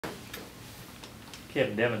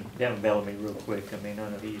Kevin, Devin Bellamy real quick. I mean, I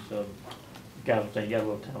know he's, guys will say he got a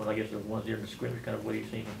little talent. I guess the ones here in the scrimmage, kind of what are you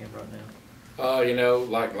seeing in him right now? You know,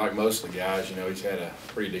 like most of the guys, you know, he's had a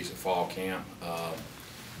pretty decent fall camp.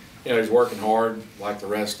 You know, he's working hard like the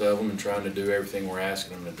rest of them and trying to do everything we're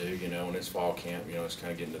asking him to do, you know, in his fall camp. You know, it's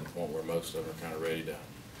kind of getting to the point where most of them are kind of ready to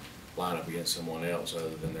line up against someone else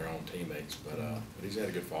other than their own teammates. But he's had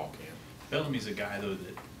a good fall camp. Bellamy's a guy, though,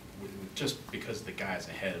 that just because the guys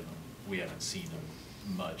ahead of him, we haven't seen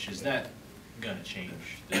him much. Is that going to change?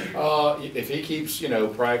 If he keeps, you know,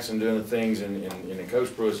 practicing doing the things in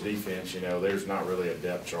Coach Pruitt's defense, you know, there's not really a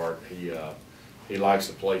depth chart. He likes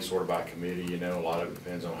to play sort of by committee, you know. A lot of it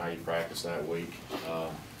depends on how you practice that week.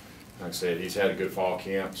 Like I said, he's had a good fall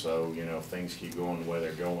camp, so, you know, if things keep going the way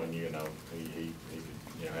they're going, you know, he could,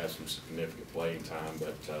 you know, have some significant playing time.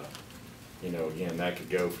 But, you know, again, that could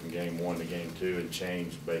go from game 1 to game 2 and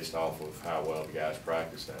change based off of how well the guys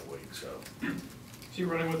practice that week. So. Is he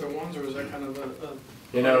running with the ones, or is that kind of a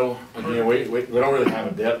you know, again, we don't really have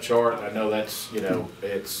a depth chart. I know that's, you know,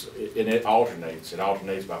 it alternates. It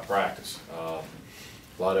alternates by practice. A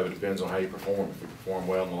lot of it depends on how you perform. If you perform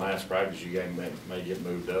well in the last practice, you may get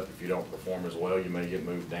moved up. If you don't perform as well, you may get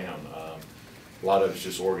moved down. A lot of it's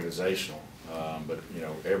just organizational. But, you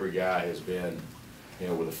know, every guy has been, you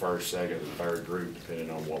know, with the first, second, and third group, depending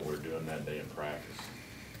on what we're doing that day in practice.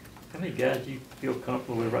 How many guys do you feel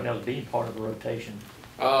comfortable with right now as being part of the rotation?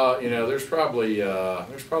 You know, there's probably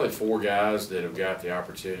 4 guys that have got the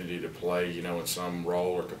opportunity to play, you know, in some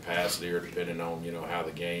role or capacity, or depending on, you know, how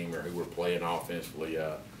the game or who we're playing offensively,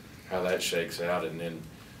 how that shakes out. And then,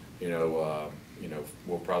 you know,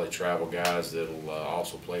 we'll probably travel guys that'll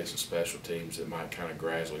also play some special teams that might kind of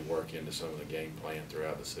gradually work into some of the game plan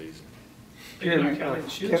throughout the season. Are you not counting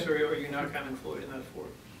shoots, or are you not counting Floyd in that 4?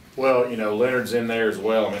 Well, you know, Leonard's in there as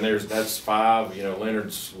well. I mean, that's 5. You know,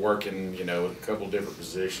 Leonard's working, you know, a couple of different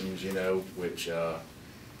positions, you know, which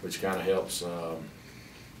kind of helps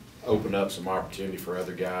open up some opportunity for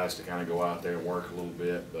other guys to kind of go out there and work a little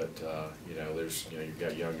bit. But you know, you've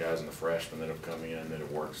got young guys and the freshmen that have come in that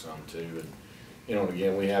have worked some too. And you know, and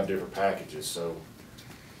again, we have different packages, so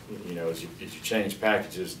you know, as you change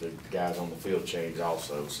packages, the guys on the field change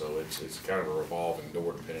also. So it's kind of a revolving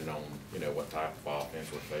door depending on, you know, what type of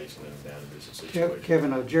offense we're facing in a down and distance situation.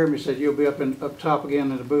 Kevin, Jeremy said you'll be up top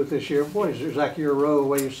again in the booth this year. What is exactly your role, the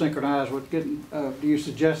way you synchronize with getting? Do you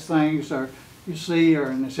suggest things, or you see, or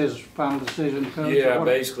and it's his final decision to come? Yeah,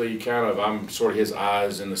 basically, I'm sort of his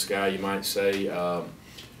eyes in the sky, you might say.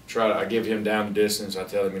 I give him down the distance. I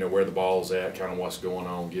tell him, you know, where the ball's at, kind of what's going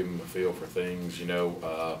on, give him a feel for things, you know.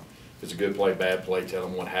 If it's a good play, bad play, tell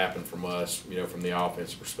him what happened from us, you know, from the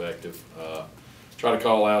offense perspective. Try to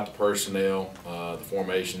call out the personnel, the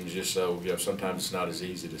formations, just so, you know, sometimes it's not as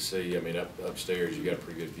easy to see. I mean, upstairs you got a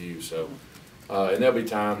pretty good view, so. And there'll be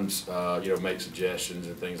times, you know, make suggestions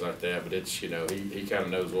and things like that, but it's, you know, he kind of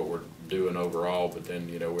knows what we're doing overall, but then,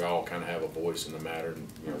 you know, we all kind of have a voice in the matter, and,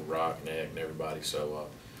 you know, Rock and Egg and everybody, so.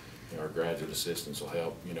 You know, our graduate assistants will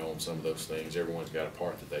help, you know, on some of those things. Everyone's got a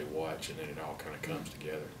part that they watch, and then it all kind of comes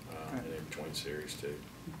together in between series too.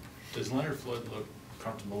 Does Leonard Flood look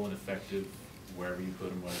comfortable and effective wherever you put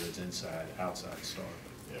him, whether it's inside, outside, star?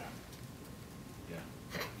 Yeah.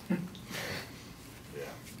 Yeah. Yeah.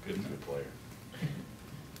 Good player.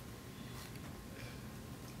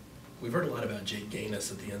 We've heard a lot about Jake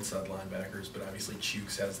Gaines at the inside linebackers, but obviously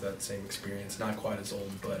Chukes has that same experience. Not quite as old,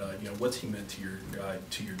 but you know, what's he meant to your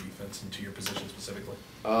defense and to your position specifically?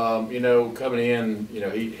 You know, coming in, you know,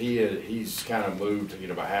 he's kind of moved, you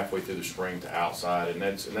know, about halfway through the spring to outside, and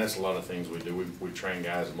that's a lot of things we do. We train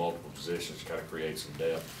guys in multiple positions to kind of create some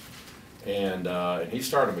depth, and he's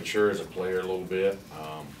starting to mature as a player a little bit,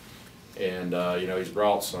 you know, he's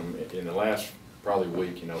brought some in the last. Probably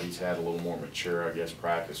week, you know, he's had a little more mature, I guess,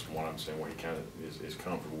 practice from what I'm saying, where he kind of is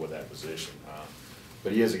comfortable with that position.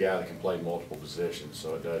 But he is a guy that can play multiple positions,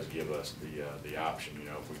 so it does give us the option, you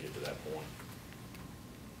know, if we get to that point.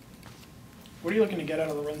 What are you looking to get out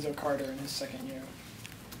of Lorenzo Carter in his second year?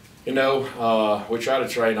 You know, we try to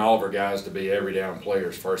train all of our guys to be every down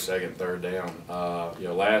players, first, second, third down. You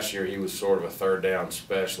know, last year he was sort of a third down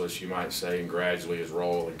specialist, you might say, and gradually his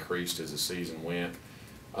role increased as the season went.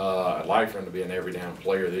 I'd like for him to be an every down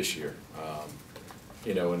player this year.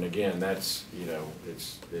 You know, and again, that's, you know,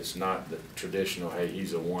 it's not the traditional, hey,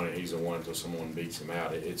 he's a one and he's a one until someone beats him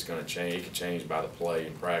out. It's going to change. It can change by the play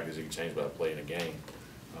in practice. It can change by the play in a game.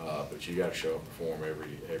 But you got to show up, perform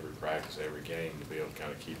every practice, every game to be able to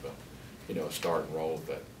kind of keep a, you know, a starting role if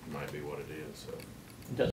that might be what it is. So.